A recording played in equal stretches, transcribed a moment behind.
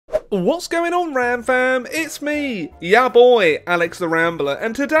What's going on, Ram fam? It's me, ya boy, Alex the Rambler,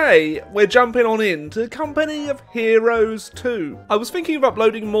 and today we're jumping on into Company of Heroes 2. I was thinking of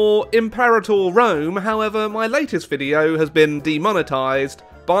uploading more Imperator Rome, however my latest video has been demonetized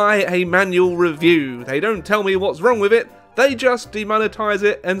by a manual review. They don't tell me what's wrong with it, they just demonetize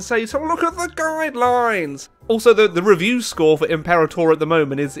it and say, so look at the guidelines! Also, the review score for Imperator at the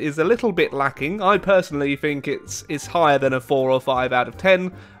moment is a little bit lacking. I personally think it's higher than a 4 or 5 out of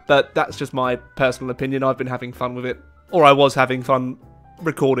 10, but that's just my personal opinion. I've been having fun with it. Or I was having fun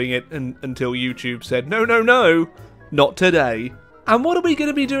recording it until YouTube said, no, no, no, not today. And what are we going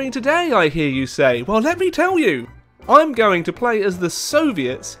to be doing today, I hear you say? Well, let me tell you. I'm going to play as the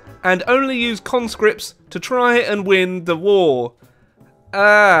Soviets and only use conscripts to try and win the war.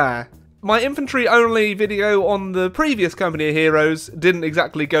 My infantry-only video on the previous Company of Heroes didn't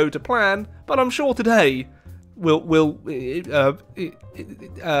exactly go to plan, but I'm sure today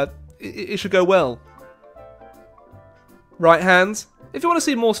it should go well. Right, hands? If you want to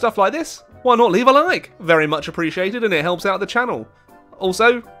see more stuff like this, why not leave a like? Very much appreciated, and it helps out the channel.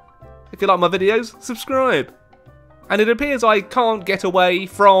 Also, if you like my videos, subscribe. And it appears I can't get away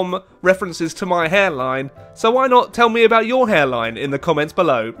from references to my hairline, so why not tell me about your hairline in the comments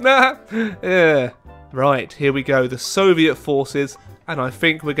below? Yeah. Right, here we go, the Soviet forces, and I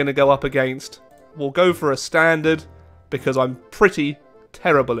think we're going to go up against... We'll go for a standard, because I'm pretty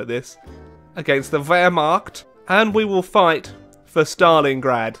terrible at this, against the Wehrmacht, and we will fight for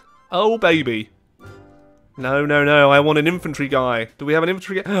Stalingrad. Oh baby. No, no, no, I want an infantry guy. Do we have an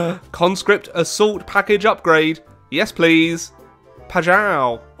infantry guy? Conscript assault package upgrade. Yes, please.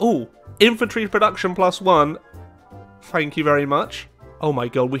 Pajow. Oh, infantry production +1. Thank you very much. Oh my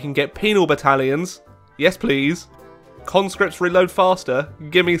god, we can get penal battalions. Yes, please. Conscripts reload faster.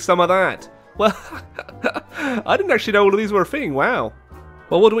 Give me some of that. Well, I didn't actually know all of these were a thing. Wow.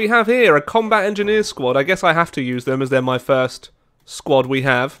 Well, what do we have here? A combat engineer squad. I guess I have to use them as they're my first squad we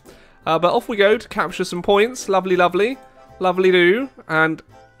have. But off we go to capture some points. Lovely, lovely. Lovely do. And,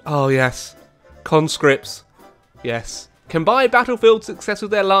 oh yes, conscripts. Yes. Can buy battlefield success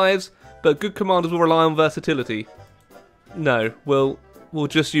with their lives, but good commanders will rely on versatility. No, we'll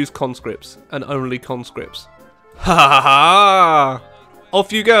just use conscripts, and only conscripts. Ha ha ha!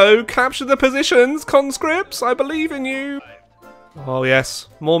 Off you go, capture the positions, conscripts, I believe in you! Oh yes,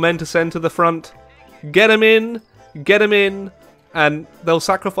 more men to send to the front. Get them in, and they'll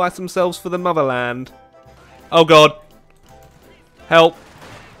sacrifice themselves for the motherland. Oh god. Help.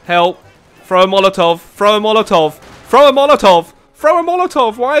 Help. Throw a Molotov! Throw a Molotov! Throw a Molotov! Throw a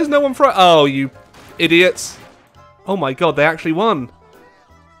Molotov! Why is no one throw? Oh, you idiots! Oh my god, they actually won!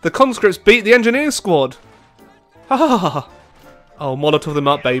 The conscripts beat the engineer squad! Ah! Oh, Molotov them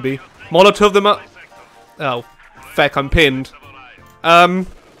up, baby! Molotov them up! Oh, feck, I'm pinned. Oh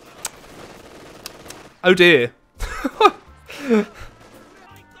dear.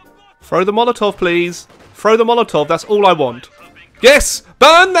 Throw the Molotov, please! Throw the Molotov, that's all I want. Yes!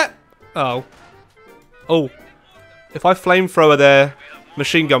 Burn that! Oh. Oh. If I flamethrower their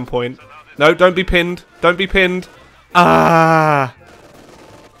machine gun point. No, don't be pinned. Don't be pinned. Ah!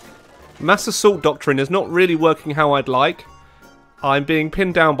 Mass assault doctrine is not really working how I'd like. I'm being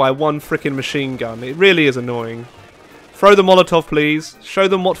pinned down by one frickin' machine gun. It really is annoying. Throw the Molotov, please. Show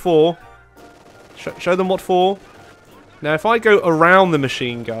them what for. Show them what for. Now, if I go around the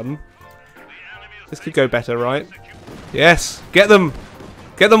machine gun... This could go better, right? Yes! Get them!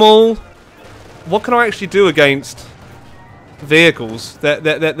 Get them all! What can I actually do against vehicles?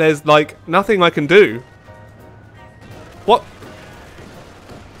 There's, like, nothing I can do. What?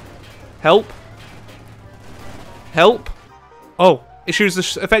 Help? Help? Oh, issues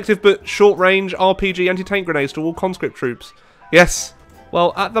the effective but short-range RPG anti-tank grenades to all conscript troops. Yes.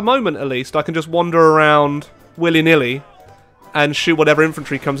 Well, at the moment, at least, I can just wander around willy-nilly and shoot whatever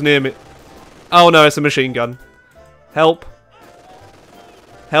infantry comes near me. Oh no, it's a machine gun. Help.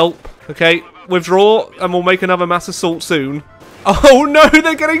 Help. Okay, withdraw, and we'll make another mass assault soon. Oh no,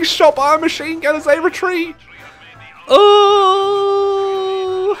 they're getting shot by a machine gun as they retreat! Oh!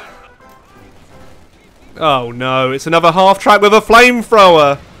 Oh no, it's another half-track with a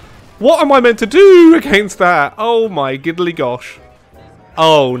flamethrower! What am I meant to do against that? Oh my giddly gosh.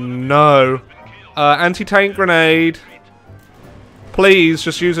 Oh no. Anti-tank grenade. Please,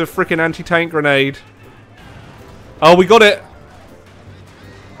 just use a frickin' anti-tank grenade. Oh, we got it!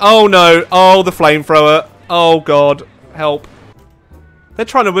 Oh no! Oh, the flamethrower! Oh god! Help! They're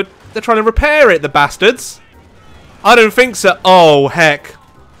trying to repair it, the bastards! I don't think so. Oh heck!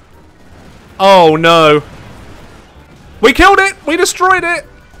 Oh no! We killed it! We destroyed it!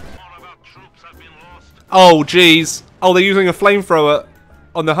 Oh jeez! Oh, they're using a flamethrower.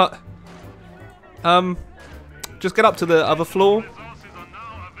 On the hut. Just get up to the other floor.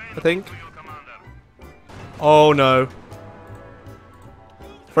 I think. Oh no.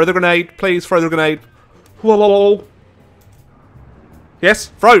 Throw the grenade. Please throw the grenade. Whoa, whoa, whoa. Yes,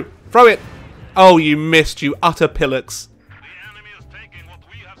 throw. Throw it. Oh, you missed, you utter pillocks.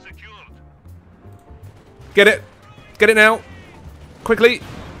 Get it. Get it now. Quickly.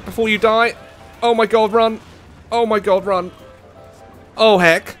 Before you die. Oh my god, run. Oh my god, run. Oh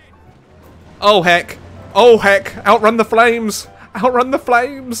heck. Oh heck. Oh heck. Outrun the flames. Outrun the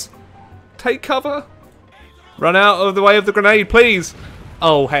flames. Take cover. Run out of the way of the grenade, please.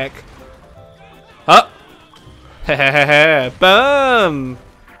 Oh heck. Huh? Hehehe. Burn.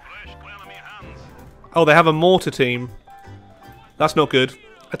 Oh, they have a mortar team. That's not good.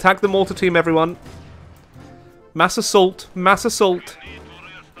 Attack the mortar team, everyone. Mass assault. Mass assault.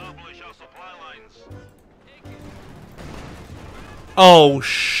 Oh,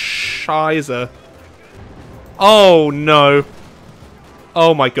 Scheiße. Oh, no.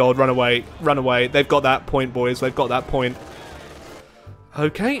 Oh, my God. Run away. Run away. They've got that point, boys. They've got that point.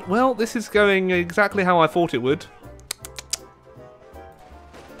 Okay, well, this is going exactly how I thought it would.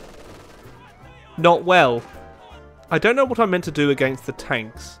 Not well. I don't know what I'm meant to do against the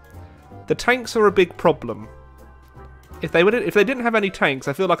tanks. The tanks are a big problem. If they didn't have any tanks,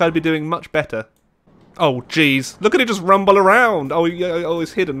 I feel like I'd be doing much better. Oh, jeez. Look at it just rumble around. Oh,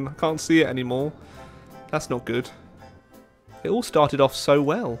 it's hidden. I can't see it anymore. That's not good. It all started off so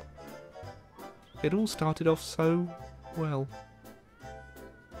well. It all started off so well.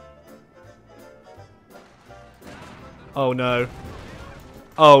 Oh, no.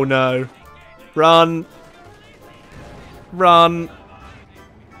 Oh, no. Run. Run.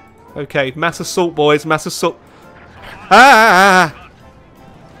 Okay, mass assault, boys. Mass assault. Ah!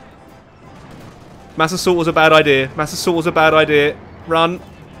 Mass assault was a bad idea. Mass assault was a bad idea. Run.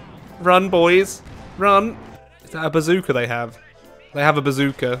 Run, boys. Run. Is that a bazooka they have? They have a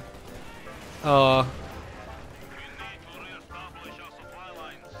bazooka. Ah.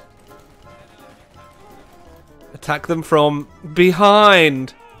 Attack them from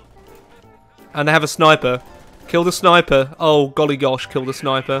behind. And they have a sniper. Kill the sniper. Oh, golly gosh, kill the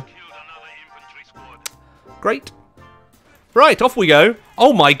sniper. Great. Right, off we go.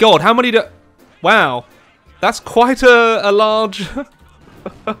 Oh my god, how many do... Wow. That's quite a large...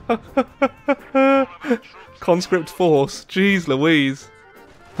 conscript force. Jeez Louise.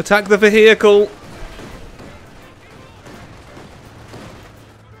 Attack the vehicle.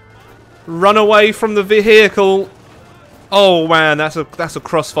 Run away from the vehicle. Oh man, that's a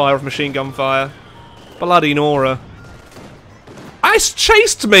crossfire of machine gun fire. Bloody Nora. It's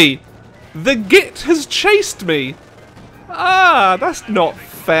chased me! The git has chased me! Ah, that's not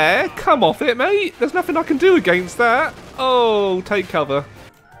fair. Come off it, mate. There's nothing I can do against that. Oh, take cover.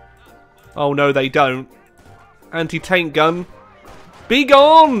 Oh no, they don't. Anti-tank gun. Be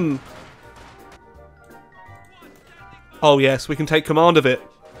gone! Oh yes, we can take command of it.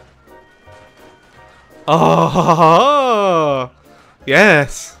 Oh,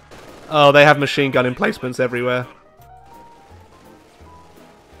 yes. Oh, they have machine gun emplacements everywhere.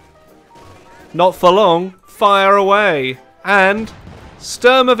 Not for long. Fire away. And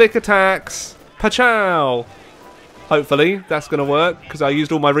Sturmovik attacks. Pachow. Hopefully that's going to work because I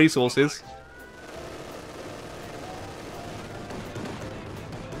used all my resources.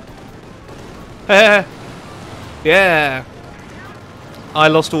 Yeah. I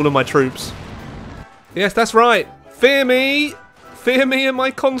lost all of my troops. Yes, that's right. Fear me! Fear me and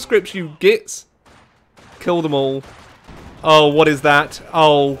my conscripts, you gits! Kill them all. Oh, what is that?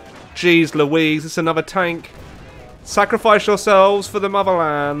 Oh, jeez Louise, it's another tank. Sacrifice yourselves for the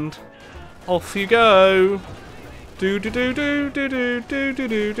motherland. Off you go. Do do do do do do do do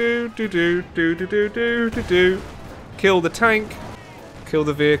do do do do do do do do do. Kill the tank. Kill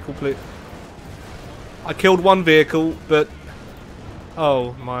the vehicle, please. I killed one vehicle, but...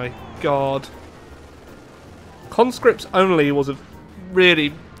 Oh my god. Conscripts only was a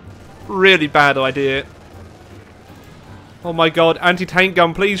really, really bad idea. Oh my god, anti-tank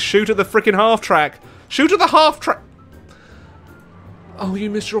gun, please shoot at the frickin' half-track. Shoot at the half-track! Oh, you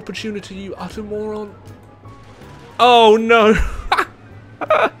missed your opportunity, you utter moron. Oh no!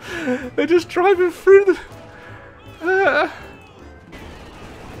 They're just driving through the...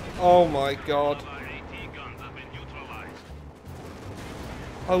 Oh my god.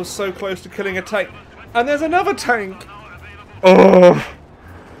 I was so close to killing a tank. And there's another tank! Oh!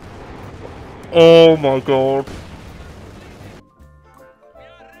 Oh my god.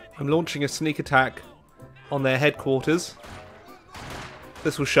 I'm launching a sneak attack on their headquarters.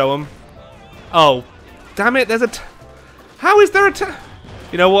 This will show them. Oh. Damn it, there's a... How is there a...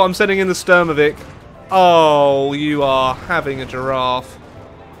 You know what? I'm sending in the Sturmovik. Oh, you are having a giraffe.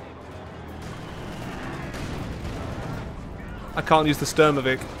 I can't use the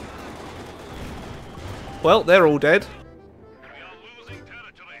Sturmovik. Well, they're all dead.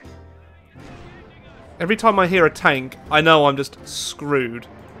 Every time I hear a tank, I know I'm just screwed.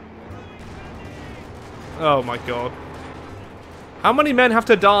 Oh my god. How many men have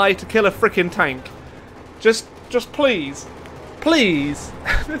to die to kill a frickin' tank? Just please. Please!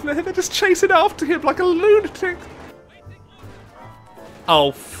 They're just chasing after him like a lunatic.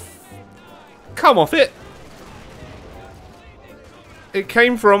 Oh, come off it! It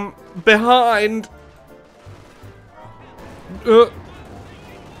came from behind.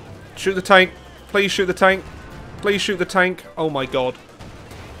 Shoot the tank. Please shoot the tank. Please shoot the tank. Oh my god.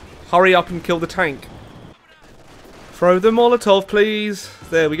 Hurry up and kill the tank. Throw the Molotov, please.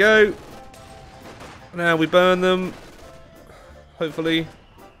 There we go. Now we burn them. Hopefully.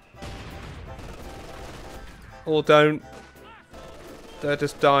 Or don't. They're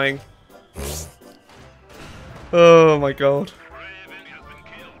just dying. Oh my god.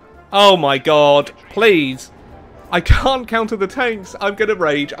 Oh my god. Please. I can't counter the tanks. I'm gonna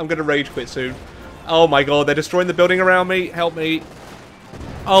rage. I'm gonna rage quit soon. Oh my god, they're destroying the building around me. Help me.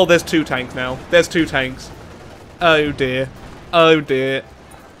 Oh, there's 2 tanks now. There's 2 tanks. Oh dear. Oh dear.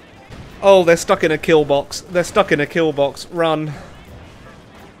 Oh, they're stuck in a kill box. They're stuck in a kill box. Run.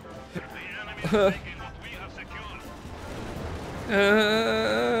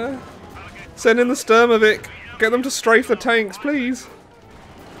 Send in the Sturmovik. Get them to strafe the tanks, please.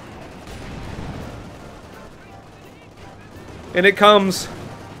 In it comes.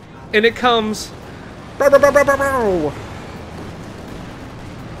 In it comes.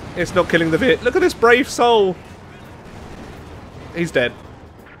 It's not killing the Vit. Look at this brave soul. He's dead.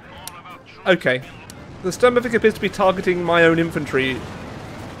 Okay. The Sturmovik appears to be targeting my own infantry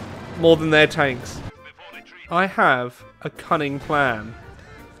more than their tanks. I have a cunning plan.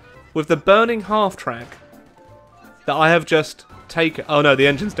 With the burning half-track that I have just taken... Oh no, the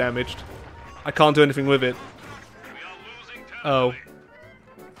engine's damaged. I can't do anything with it. Oh.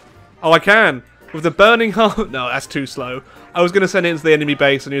 Oh, I can! With the burning half... No, that's too slow. I was going to send it into the enemy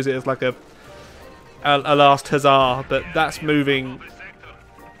base and use it as like a last huzzah, but that's moving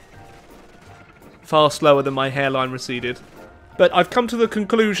far slower than my hairline receded. But I've come to the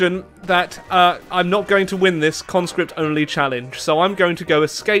conclusion that I'm not going to win this conscript-only challenge, so I'm going to go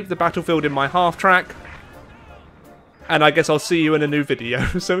escape the battlefield in my half-track, and I guess I'll see you in a new video.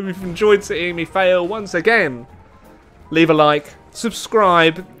 So if you've enjoyed seeing me fail once again, leave a like,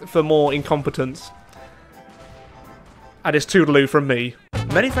 subscribe for more incompetence, and it's toodaloo from me.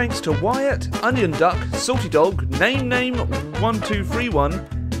 Many thanks to Wyatt, Onion Duck, Salty Dog, Name1231,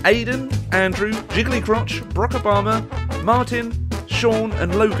 Aiden, Andrew, Jiggly Crotch, Brock Obama, Martin, Sean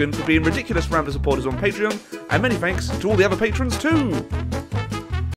and Logan for being ridiculous Rambler supporters on Patreon, and many thanks to all the other patrons too!